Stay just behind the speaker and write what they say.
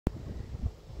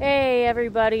Hey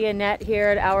everybody, Annette here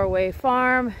at Our Way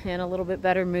Farm, in a little bit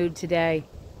better mood today.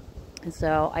 And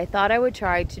so I thought I would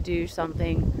try to do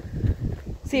something,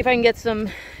 see if I can get some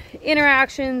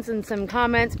interactions and some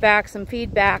comments back, some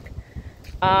feedback.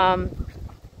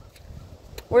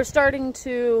 We're starting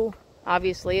to,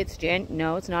 obviously it's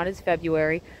it's not, it's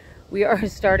February. We are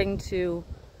starting to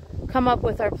come up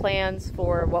with our plans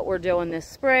for what we're doing this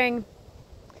spring.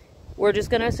 We're just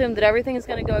going to assume that everything is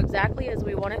going to go exactly as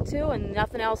we want it to, and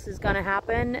nothing else is going to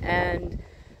happen, and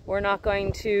we're not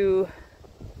going to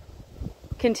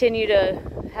continue to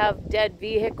have dead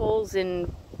vehicles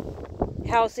and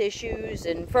house issues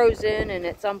and frozen, and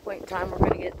at some point in time we're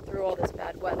going to get through all this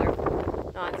bad weather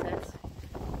nonsense.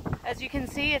 As you can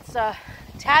see, it's a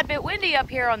tad bit windy up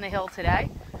here on the hill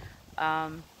today,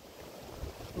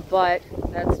 but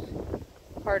that's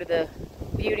part of the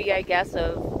beauty, I guess,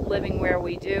 of living where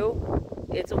we do.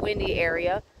 It's a windy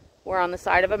area. We're on the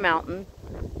side of a mountain,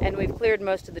 and we've cleared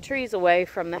most of the trees away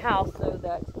from the house so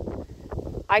that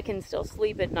I can still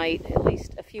sleep at night at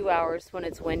least a few hours when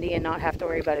it's windy and not have to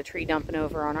worry about a tree dumping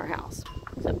over on our house.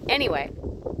 So anyway,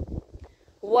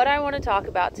 what I want to talk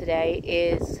about today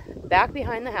is back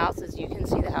behind the house. As you can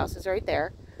see, the house is right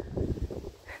there.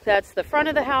 That's the front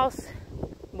of the house,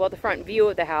 well, the front view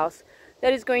of the house.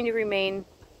 That is going to remain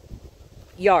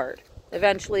yard.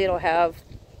 Eventually it'll have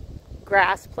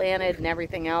grass planted and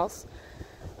everything else.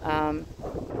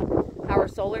 Our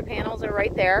solar panels are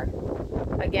right there.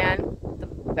 Again, the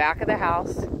back of the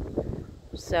house.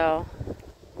 So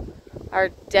our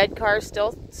dead car is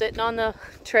still sitting on the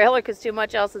trailer because too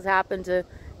much else has happened to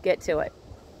get to it.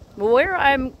 Where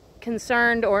I'm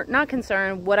concerned, or not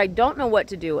concerned, what I don't know what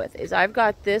to do with is I've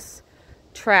got this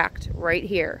tract right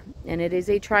here, and it is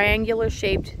a triangular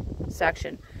shaped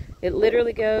section. It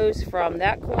literally goes from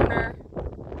that corner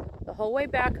the whole way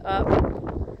back up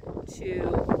to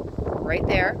right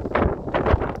there.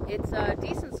 It's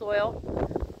decent soil.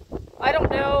 I don't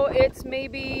know, it's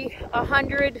maybe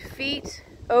 100 feet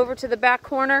over to the back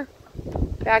corner,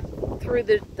 back through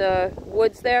the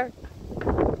woods there.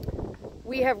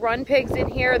 We have run pigs in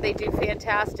here. They do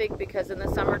fantastic because in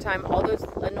the summertime, all those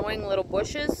annoying little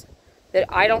bushes that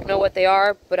I don't know what they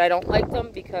are, but I don't like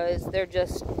them because they're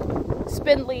just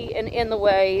spindly and in the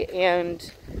way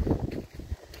and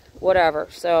whatever.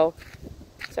 So,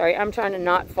 sorry, I'm trying to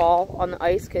not fall on the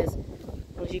ice because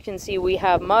as you can see, we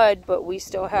have mud, but we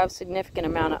still have significant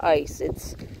amount of ice.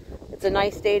 It's a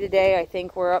nice day today. I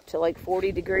think we're up to like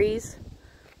 40 degrees.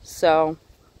 So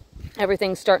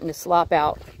everything's starting to slop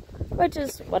out, which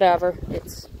is whatever.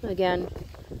 It's, again,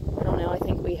 I don't know, I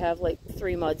think we have like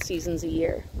 3 mud seasons a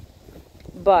year.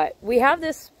 But we have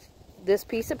this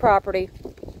piece of property,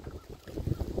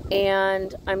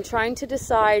 and I'm trying to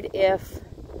decide if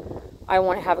I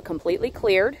want to have it completely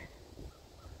cleared.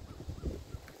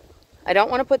 I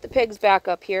don't want to put the pigs back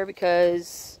up here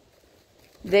because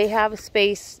they have a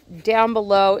space down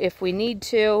below if we need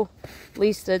to. At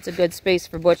least it's a good space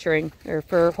for butchering, or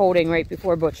for holding right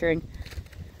before butchering.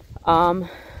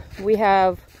 We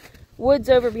have woods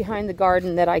over behind the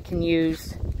garden that I can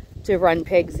use to run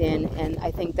pigs in, and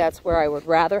I think that's where I would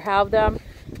rather have them.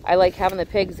 I like having the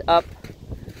pigs up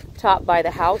top by the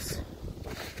house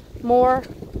more. There's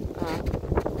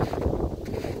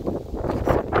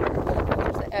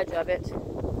the edge of it.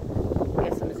 I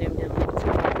guess I'm zoomed in.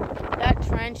 That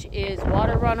trench is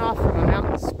water runoff from a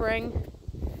mountain spring.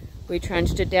 We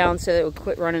trenched it down so that it would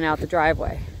quit running out the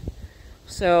driveway.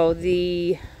 So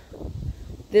this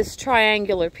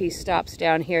triangular piece stops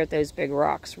down here at those big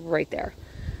rocks right there.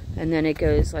 And then it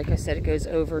goes, like I said, it goes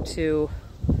over to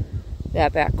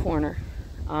that back corner.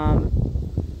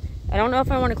 I don't know if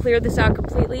I want to clear this out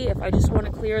completely, if I just want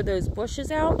to clear those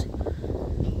bushes out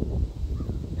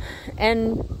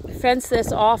and fence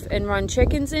this off and run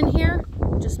chickens in here,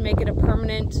 just make it a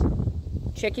permanent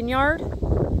chicken yard.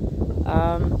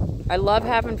 I love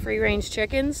having free-range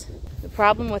chickens. The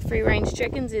problem with free-range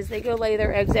chickens is they go lay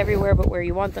their eggs everywhere but where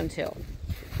you want them to.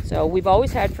 So we've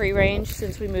always had free-range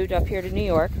since we moved up here to New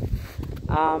York.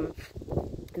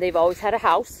 They've always had a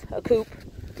house, a coop.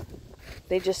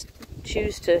 They just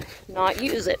choose to not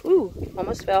use it. Ooh,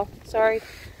 almost fell, sorry.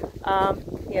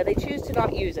 Yeah, they choose to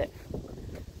not use it.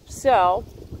 So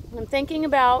I'm thinking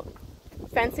about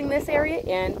fencing this area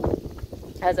in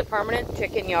as a permanent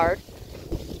chicken yard.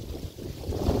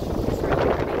 It's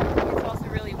really pretty. It's also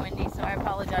really windy, so I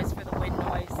apologize for the wind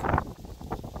noise.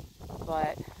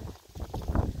 But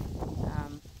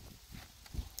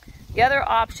the other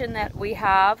option that we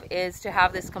have is to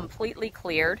have this completely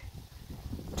cleared.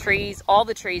 Trees, all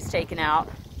the trees taken out,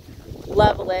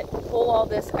 level it, pull all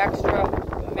this extra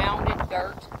mounded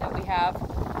dirt that we have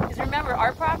Because remember,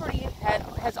 our property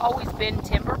has always been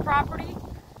timber property,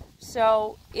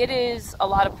 so it is a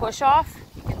lot of push off.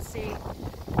 You can see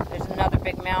there's another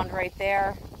big mound right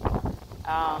there.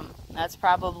 That's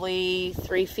probably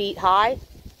 3 feet high.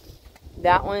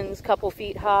 That one's a couple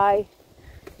feet high.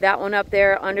 That one up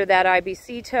there under that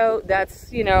IBC tote,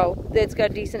 that's, you know, it's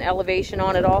got decent elevation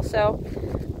on it also.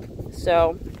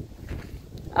 So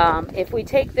if we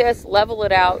take this, level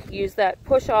it out, use that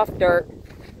push off dirt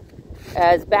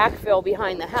as backfill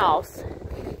behind the house,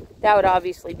 that would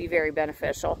obviously be very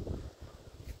beneficial.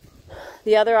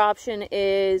 The other option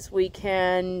is we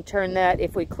can turn that,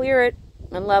 if we clear it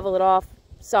and level it off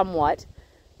somewhat,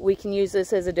 we can use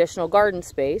this as additional garden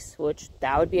space, which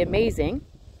that would be amazing.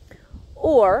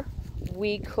 Or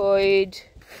we could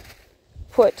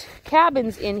put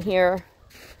cabins in here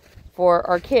for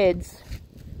our kids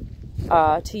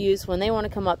to use when they want to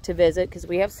come up to visit, because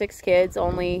we have 6 kids,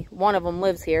 only one of them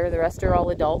lives here, the rest are all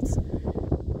adults.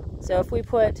 So if we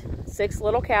put 6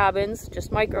 little cabins,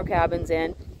 just micro cabins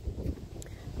in,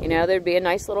 you know, there'd be a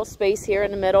nice little space here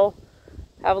in the middle,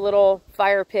 have a little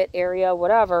fire pit area,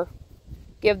 whatever,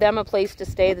 give them a place to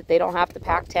stay that they don't have to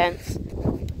pack tents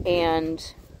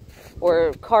and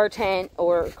or car tent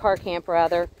or car camp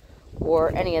rather,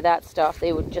 or any of that stuff.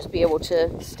 They would just be able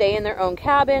to stay in their own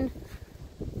cabin.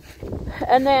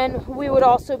 And then we would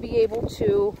also be able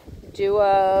to do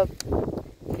a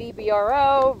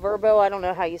VBRO, Verbo, I don't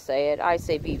know how you say it. I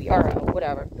say VBRO,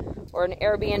 whatever. Or an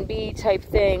Airbnb type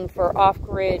thing for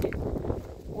off-grid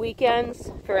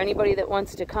weekends for anybody that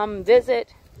wants to come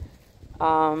visit.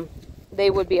 They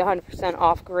would be 100%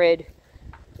 off-grid.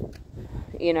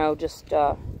 You know, just,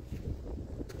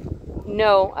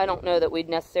 no, I don't know that we'd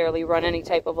necessarily run any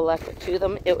type of electric to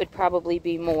them. It would probably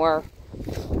be more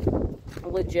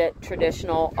legit,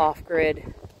 traditional,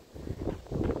 off-grid,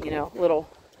 you know,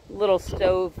 little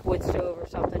stove, wood stove or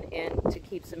something in to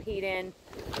keep some heat in,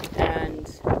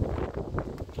 and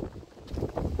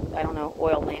I don't know,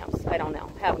 oil lamps. I don't know.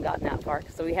 Haven't gotten that far,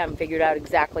 so we haven't figured out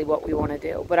exactly what we want to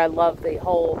do. But I love the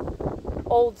whole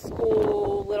old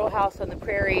school little house on the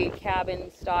prairie cabin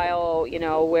style, you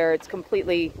know, where it's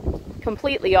completely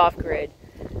off-grid.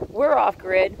 We're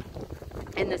off-grid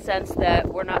in the sense that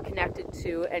we're not connected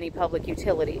to any public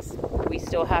utilities. We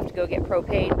still have to go get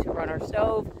propane to run our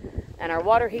stove and our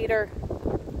water heater.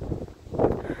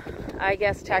 I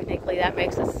guess technically that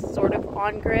makes us sort of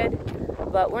on-grid,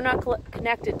 but we're not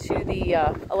connected to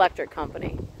the electric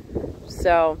company.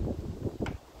 So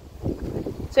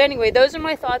anyway, those are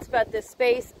my thoughts about this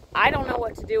space. I don't know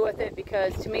what to do with it,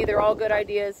 because to me they're all good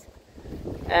ideas,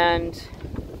 and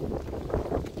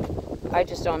I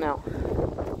just don't know.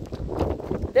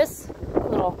 This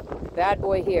little bad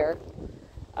boy here,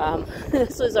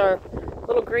 this was our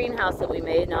little greenhouse that we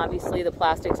made, and obviously the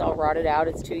plastic's all rotted out.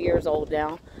 It's 2 years old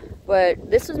now, but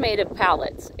this was made of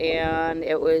pallets, and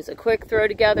it was a quick throw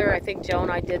together. I think Joe and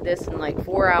I did this in like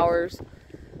 4 hours.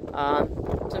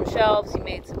 Some shelves, he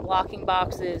made some blocking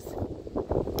boxes.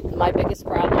 My biggest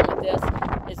problem with this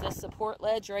is this support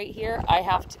ledge right here. I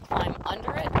have to climb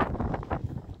under it.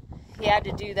 He had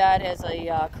to do that as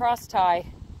a cross tie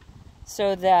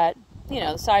so that, you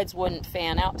know, the sides wouldn't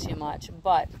fan out too much,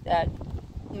 but that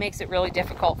makes it really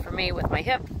difficult for me with my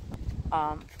hip.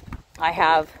 I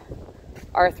have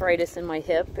arthritis in my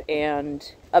hip and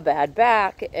a bad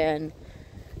back, and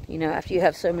you know, after you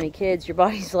have so many kids, your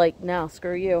body's like, no,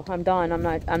 screw you, I'm done.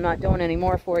 I'm not doing any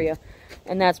more for you.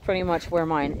 And that's pretty much where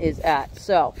mine is at.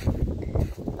 So,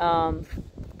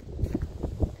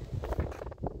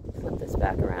 flip this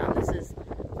back around. This is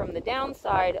from the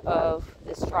downside of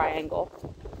this triangle.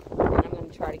 And I'm going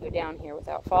to try to go down here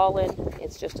without falling.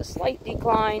 It's just a slight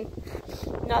decline.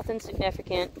 Nothing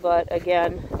significant, but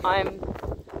again, I'm in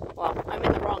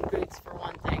the wrong boots for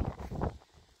one thing,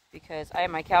 because I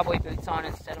have my cowboy boots on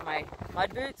instead of my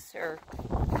mud boots or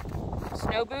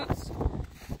snow boots.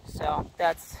 So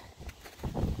that's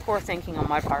poor thinking on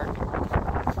my part.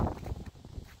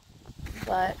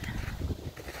 But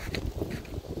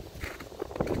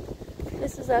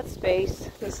this is that space.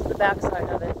 This is the back side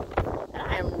of it. And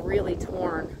I am really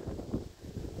torn.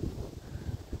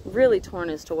 Really torn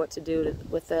as to what to do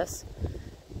with this.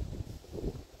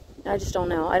 I just don't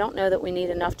know. I don't know that we need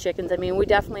enough chickens. I mean, we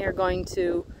definitely are going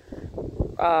to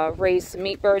raise some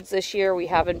meat birds this year. We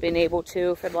haven't been able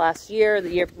to for the last year.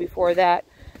 The year before that,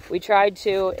 we tried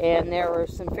to, and there were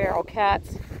some feral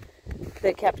cats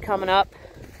that kept coming up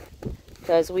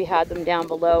because we had them down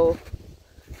below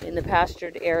in the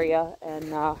pastured area,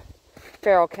 and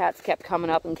feral cats kept coming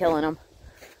up and killing them.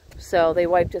 So they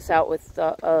wiped us out with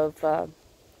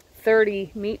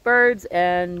 30 meat birds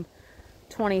and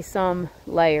 20 some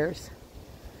layers.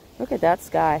 Look at that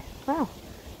sky. Wow.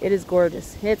 It is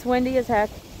gorgeous. It's windy as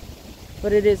heck,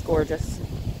 but it is gorgeous.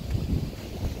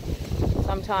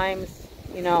 Sometimes,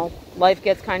 you know, life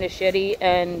gets kind of shitty,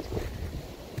 and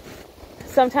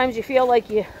sometimes you feel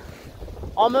like you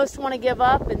almost want to give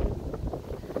up, and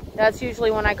that's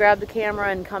usually when I grab the camera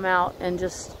and come out and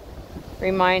just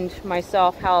remind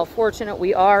myself how fortunate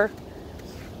we are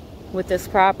with this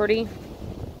property.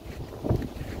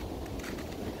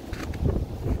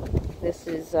 This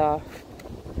is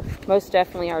most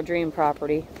definitely our dream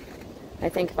property. I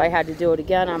think if I had to do it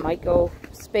again, I might go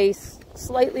space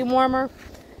slightly warmer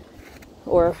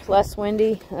or less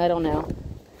windy. I don't know.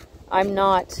 I'm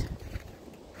not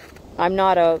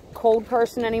a cold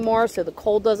person anymore, so the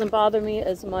cold doesn't bother me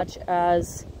as much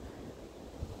as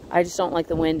I just don't like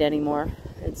the wind anymore.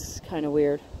 It's kind of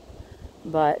weird.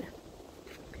 But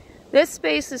this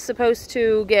space is supposed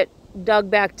to get dug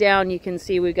back down. You can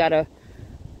see we got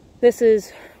this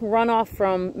is runoff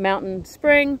from Mountain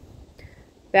Spring.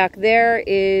 Back there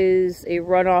is a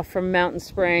runoff from Mountain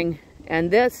Spring.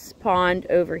 And this pond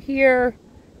over here,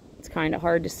 it's kind of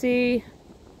hard to see.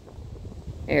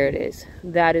 There it is.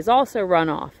 That is also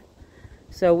runoff.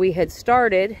 So we had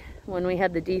started, when we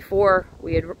had the D4,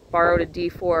 we had borrowed a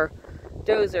D4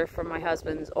 dozer from my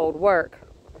husband's old work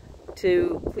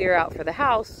to clear out for the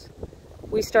house.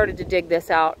 We started to dig this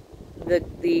out.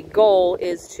 The goal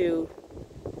is to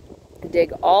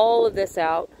dig all of this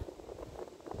out,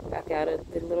 back out a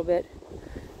little bit,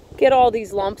 get all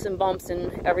these lumps and bumps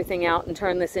and everything out and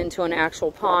turn this into an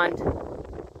actual pond.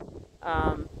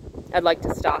 I'd like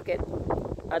to stock it.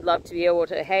 I'd love to be able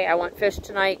to, hey, I want fish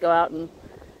tonight, go out and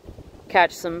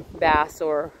catch some bass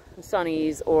or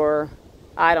sunnies, or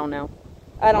I don't know.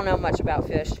 I don't know much about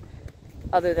fish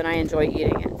other than I enjoy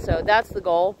eating it. So that's the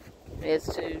goal, is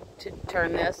to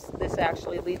turn this. This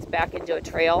actually leads back into a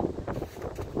trail.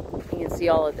 You can see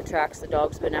all of the tracks the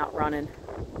dog's been out running.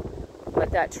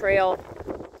 But that trail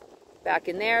back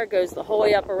in there goes the whole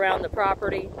way up around the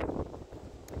property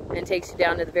and takes you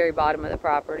down to the very bottom of the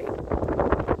property.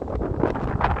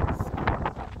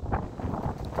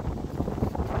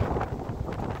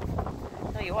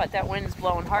 Tell you what, that wind's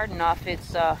blowing hard enough,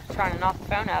 it's trying to knock the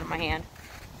phone out of my hand.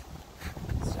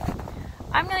 So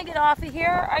I'm gonna get off of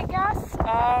here, I guess.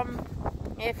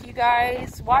 If you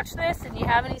guys watch this and you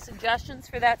have any suggestions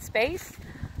for that space,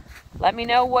 let me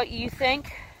know what you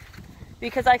think,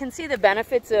 because I can see the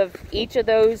benefits of each of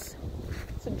those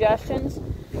suggestions.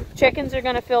 Chickens are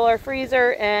going to fill our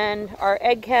freezer and our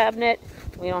egg cabinet.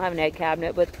 We don't have an egg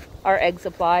cabinet, but our egg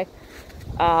supply.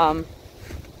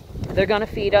 They're going to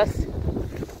feed us.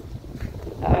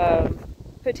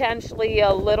 Potentially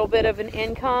a little bit of an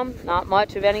income, not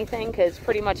much of anything, because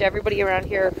pretty much everybody around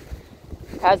here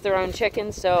has their own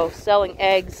chickens, so selling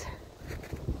eggs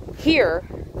here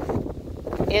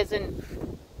isn't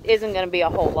going to be a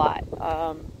whole lot.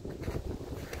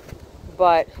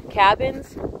 But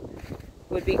cabins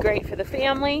would be great for the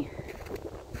family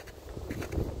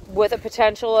with a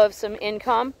potential of some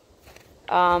income.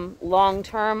 Long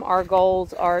term, our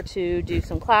goals are to do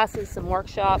some classes, some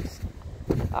workshops.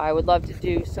 I would love to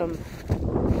do some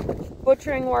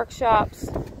butchering workshops.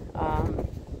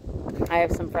 I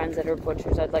have some friends that are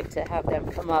butchers. I'd like to have them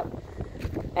come up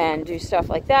and do stuff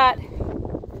like that.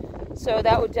 So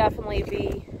that would definitely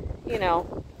be, you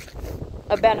know,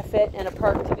 a benefit and a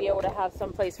perk to be able to have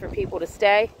some place for people to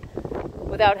stay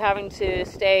without having to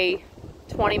stay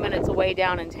 20 minutes away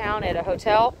down in town at a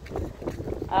hotel.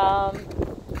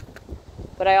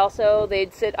 But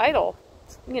they'd sit idle,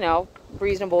 you know,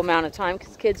 reasonable amount of time,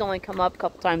 because kids only come up a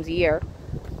couple times a year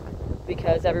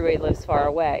because everybody lives far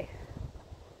away.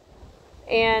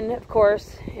 And of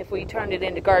course, if we turned it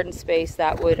into garden space,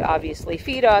 that would obviously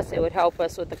feed us. It would help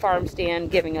us with the farm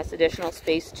stand, giving us additional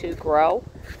space to grow.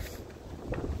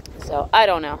 So I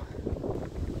don't know.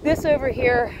 This over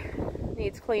here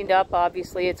needs cleaned up.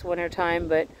 Obviously it's winter time,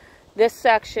 but this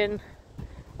section,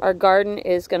 our garden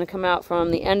is going to come out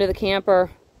from the end of the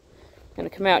camper, going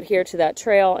to come out here to that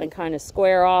trail and kind of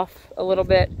square off a little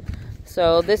bit.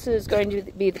 So this is going to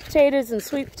be the potatoes and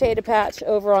sweet potato patch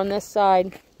over on this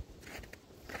side.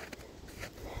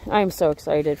 I'm so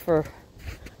excited for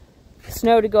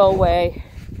snow to go away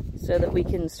so that we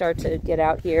can start to get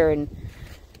out here and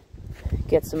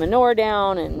get some manure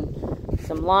down and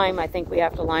some lime. I think we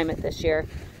have to lime it this year,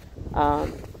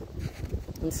 and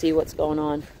see what's going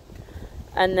on.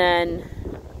 And then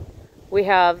we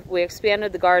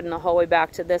expanded the garden the whole way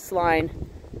back to this line,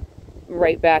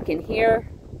 right back in here.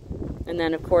 And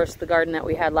then of course the garden that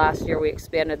we had last year, we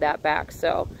expanded that back.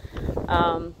 So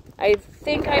I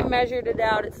think I measured it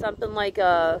out at something like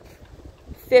a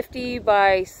 50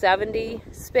 by 70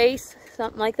 space,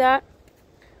 something like that.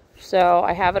 So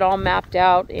I have it all mapped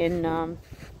out in,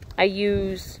 I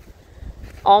use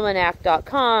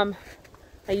almanac.com.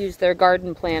 I use their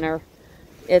garden planner.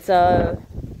 It's a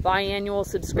biannual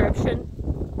subscription.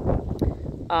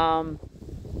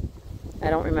 I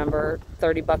don't remember,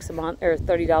 30 bucks a month or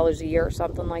 $30 a year or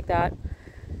something like that.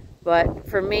 But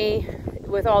for me,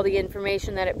 with all the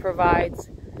information that it provides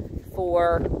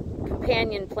for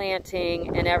companion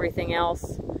planting and everything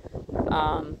else,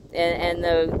 and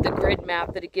the grid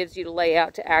map that it gives you to lay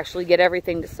out to actually get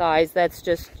everything to size, that's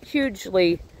just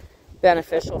hugely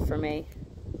beneficial for me.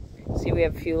 See, we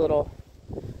have a few little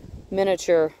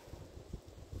miniature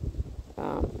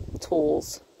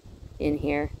tools in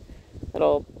here.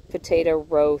 Little potato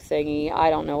row thingy. I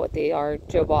don't know what they are.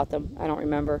 Joe bought them. I don't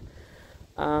remember.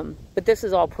 But this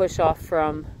is all push off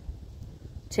from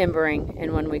timbering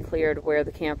and when we cleared where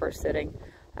the camper is sitting.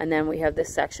 And then we have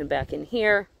this section back in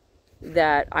here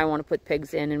that I want to put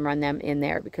pigs in and run them in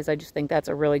there because I just think that's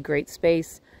a really great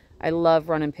space. I love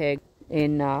running pig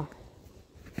in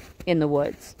the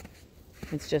woods.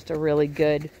 It's just a really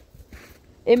good,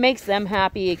 it makes them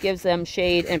happy. It gives them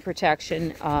shade and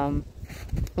protection.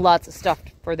 Lots of stuff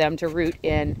for them to root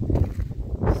in.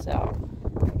 So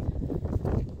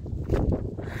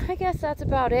I guess that's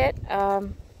about it.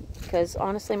 Because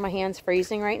honestly, my hand's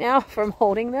freezing right now from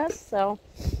holding this. So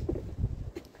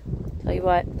tell you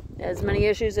what, as many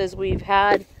issues as we've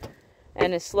had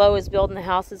and as slow as building the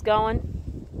house is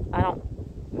going, I don't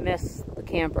miss the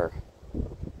camper.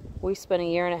 We spent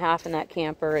 1.5 years in that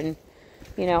camper, and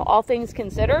you know, all things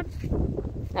considered,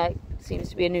 that seems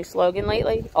to be a new slogan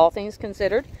lately, all things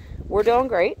considered, we're doing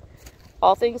great.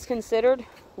 All things considered,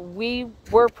 we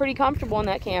were pretty comfortable in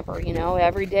that camper. You know,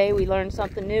 every day we learned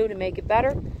something new to make it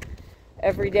better.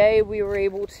 Every day we were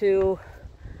able to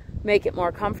make it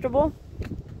more comfortable,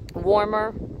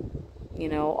 warmer, you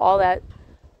know, all that.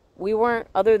 We weren't,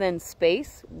 other than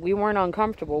space, we weren't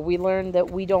uncomfortable. We learned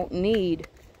that we don't need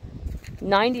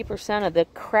 90% of the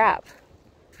crap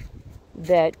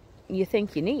that you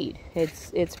think you need.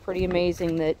 It's pretty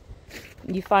amazing that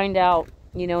you find out,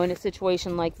 you know, in a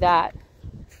situation like that,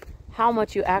 how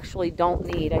much you actually don't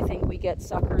need. I think we get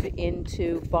suckered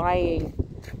into buying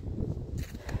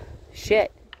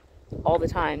shit all the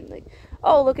time. Like,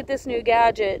 oh, look at this new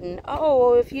gadget, and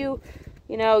oh, if you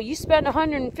know, you spend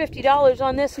 $150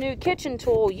 on this new kitchen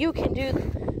tool, you can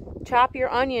chop your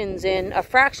onions in a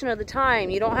fraction of the time.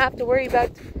 You don't have to worry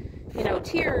about, you know,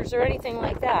 tears or anything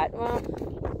like that. Well,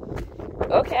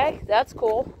 okay, that's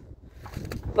cool.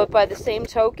 But by the same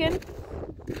token,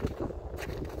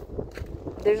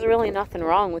 there's really nothing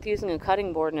wrong with using a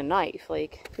cutting board and a knife.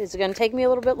 Like, is it going to take me a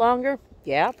little bit longer?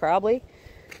 Yeah, probably.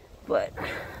 But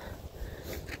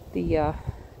the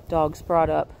dogs brought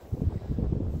up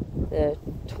the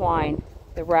twine,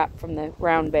 the wrap from the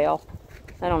round bale.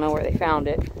 I don't know where they found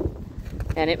it.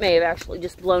 And it may have actually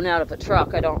just blown out of a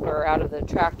truck, or out of the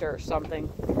tractor or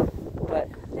something. But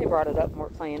they brought it up and we're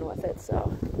playing with it,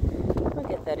 so I'll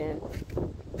get that in.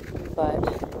 But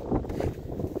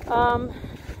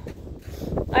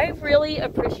I really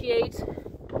appreciate,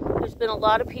 there's been a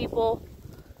lot of people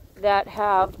that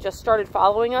have just started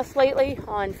following us lately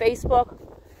on Facebook,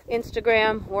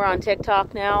 Instagram. We're on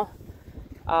TikTok now.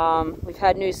 We've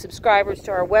had new subscribers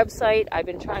to our website. I've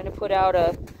been trying to put out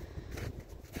a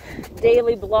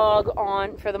daily blog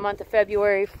for the month of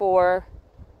February for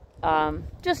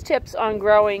just tips on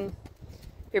growing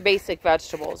your basic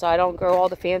vegetables. I don't grow all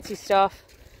the fancy stuff.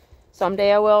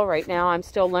 Someday I will. Right now I'm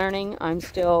still learning. I'm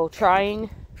still trying.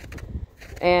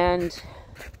 And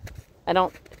I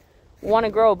don't want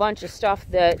to grow a bunch of stuff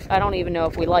that I don't even know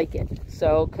if we like it.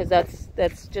 So, because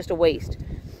that's just a waste.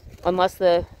 Unless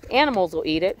the animals will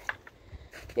eat it.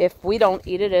 If we don't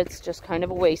eat it, it's just kind of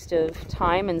a waste of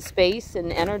time and space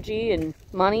and energy and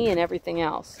money and everything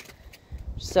else.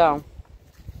 So,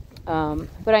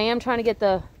 but I am trying to get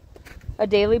a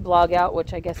daily blog out,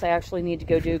 which I guess I actually need to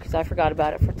go do because I forgot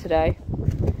about it for today.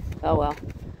 Oh well.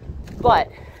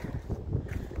 But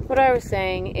what I was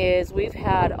saying is we've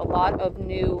had a lot of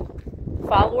new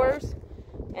followers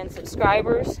and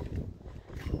subscribers,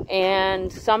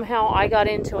 and somehow I got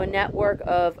into a network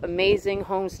of amazing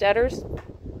homesteaders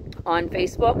on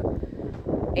Facebook,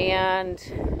 and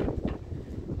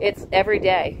it's every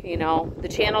day, you know, the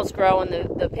channel's growing,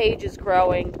 the page is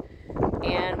growing,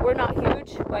 and we're not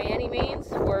huge by any means.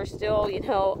 We're still, you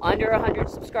know, under 100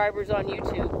 subscribers on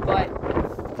YouTube, but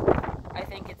I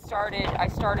think I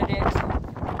started it,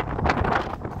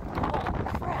 holy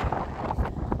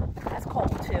crap, that's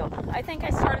cold too. I think I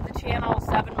started the channel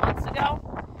 7 months ago.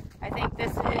 I think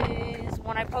this is,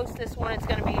 when I post this one, it's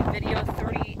going to be video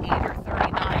 38 or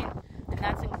 39, and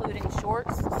that's including shorts.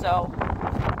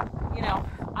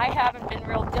 I haven't been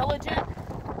real diligent,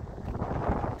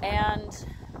 and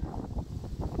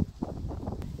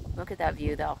look at that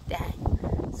view though.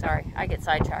 Dang. Sorry, I get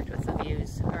sidetracked with the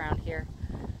views around here.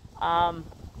 I'm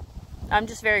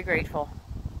just very grateful.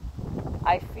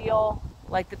 I feel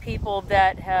like the people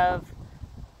that have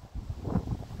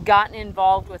gotten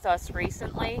involved with us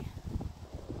recently,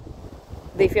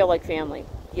 they feel like family,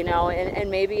 you know,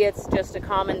 and maybe it's just a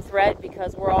common thread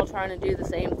because we're all trying to do the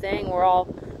same thing. We're all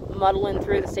muddling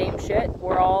through the same shit.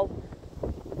 We're all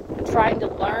trying to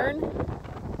learn.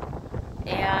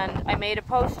 And I made a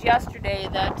post yesterday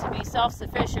that to be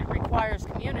self-sufficient requires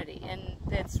community, and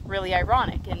it's really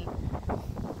ironic. And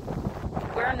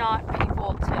we're not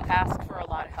people to ask for a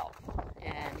lot of help.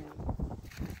 And,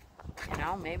 you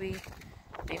know, maybe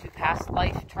past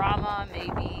life trauma,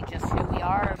 maybe just who we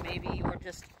are, maybe we're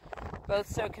just both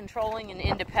so controlling and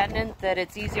independent that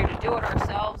it's easier to do it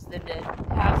ourselves than to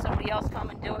have somebody else come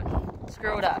and do it and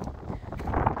screw it up.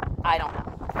 I don't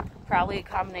know. Probably a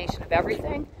combination of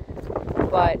everything,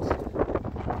 but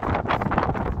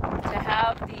to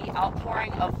have the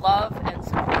outpouring of love and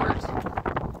support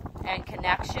and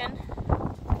connection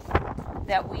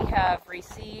that we have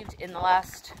received in the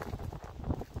last,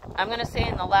 I'm going to say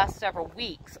in the last several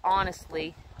weeks,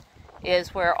 honestly,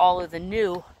 is where all of the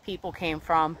new people came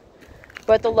from.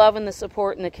 But the love and the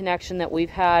support and the connection that we've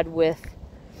had with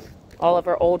all of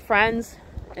our old friends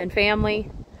and family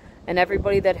and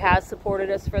everybody that has supported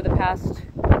us for the past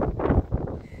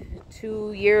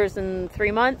 2 years and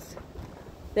 3 months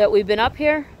that we've been up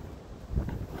here,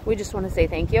 we just want to say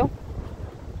thank you.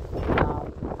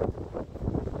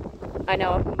 I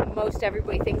know most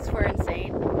everybody thinks we're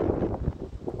insane.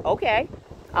 Okay,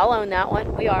 I'll own that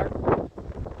one. We are.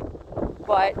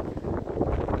 But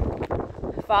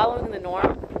following the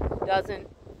norm doesn't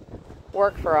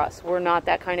work for us. We're not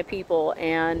that kind of people.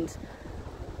 And,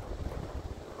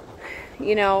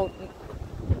 you know,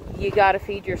 you got to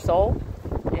feed your soul.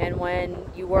 And when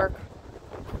you work,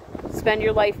 spend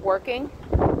your life working,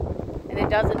 and it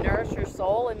doesn't nourish your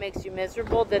soul and makes you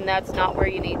miserable, then that's not where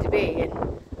you need to be.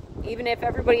 And even if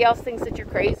everybody else thinks that you're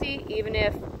crazy, even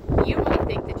if you might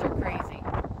think that you're crazy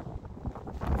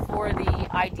for the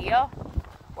idea,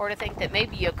 or to think that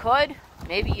maybe you could,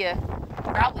 maybe you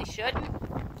probably shouldn't.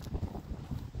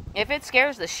 If it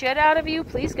scares the shit out of you,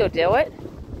 please go do it.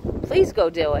 Please go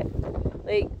do it.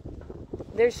 Like,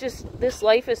 there's just, this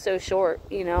life is so short,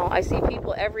 you know. I see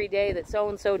people every day that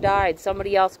so-and-so died,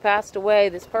 somebody else passed away,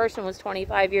 this person was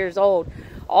 25 years old.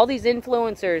 All these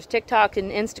influencers, TikTok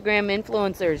and Instagram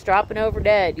influencers dropping over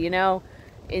dead, you know,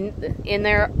 in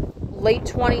their late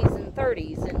 20s and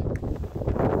 30s, and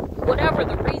whatever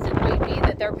the reason might be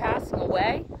that they're passing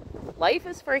away, life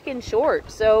is freaking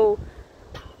short. So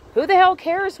who the hell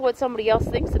cares what somebody else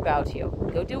thinks about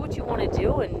you? Go do what you want to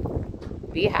do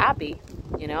and be happy.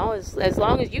 You know, as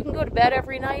long as you can go to bed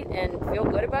every night and feel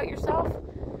good about yourself,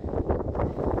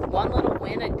 one little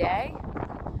win a day,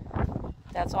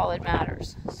 that's all that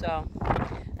matters. So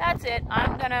that's it.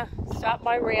 I'm gonna stop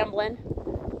my rambling.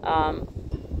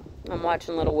 I'm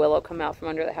watching little Willow come out from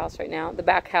under the house right now. The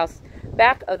back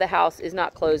of the house is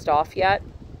not closed off yet.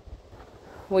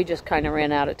 We just kind of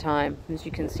ran out of time. As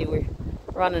you can see, we're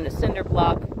running a cinder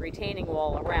block retaining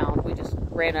wall around. We just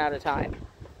ran out of time.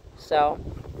 So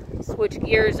switch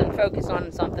gears and focus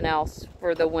on something else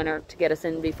for the winter to get us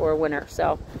in before winter.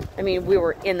 So, I mean, we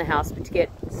were in the house, but to get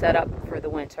set up for the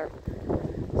winter.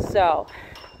 So,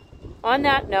 on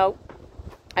that note,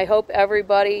 I hope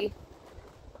everybody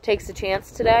takes a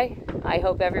chance today. I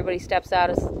hope everybody steps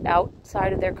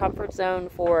outside of their comfort zone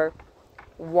for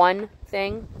one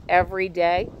thing every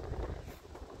day.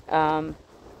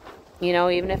 You know,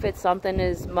 even if it's something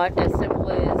as simple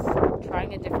as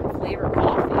trying a different flavor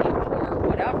coffee or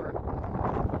whatever.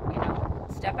 You know,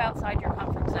 step outside your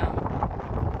comfort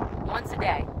zone once a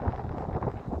day.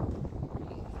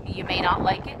 You may not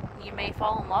like it, you may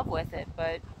fall in love with it,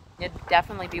 but it'd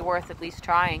definitely be worth at least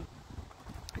trying.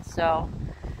 So,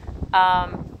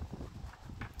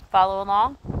 follow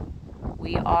along.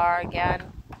 We are,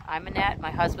 again, I'm Annette,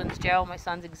 my husband's Joe, my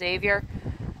son's Xavier.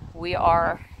 We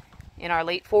are in our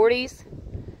late 40s.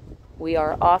 We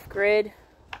are off-grid,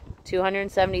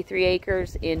 273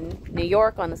 acres in New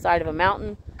York on the side of a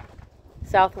mountain,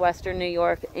 southwestern New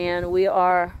York, and we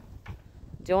are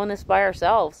doing this by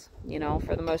ourselves, you know,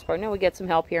 for the most part. No, we get some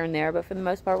help here and there, but for the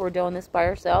most part, we're doing this by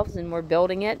ourselves, and we're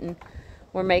building it, and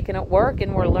we're making it work,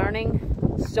 and we're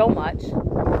learning so much.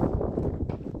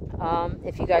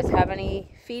 If you guys have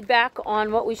any feedback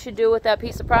on what we should do with that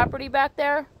piece of property back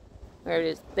there, there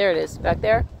it is back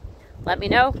there, let me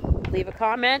know. Leave a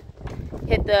comment.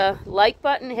 hit the like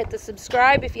button, hit the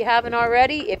subscribe if you haven't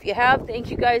already. If you have,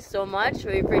 thank you guys so much.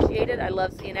 We appreciate it. I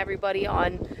love seeing everybody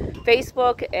on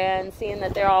Facebook and seeing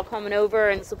that they're all coming over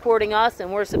and supporting us,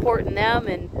 and we're supporting them.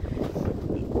 And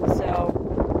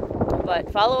so, but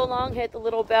follow along, hit the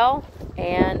little bell,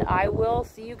 and I will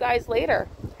see you guys later.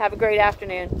 Have a great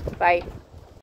afternoon. Bye.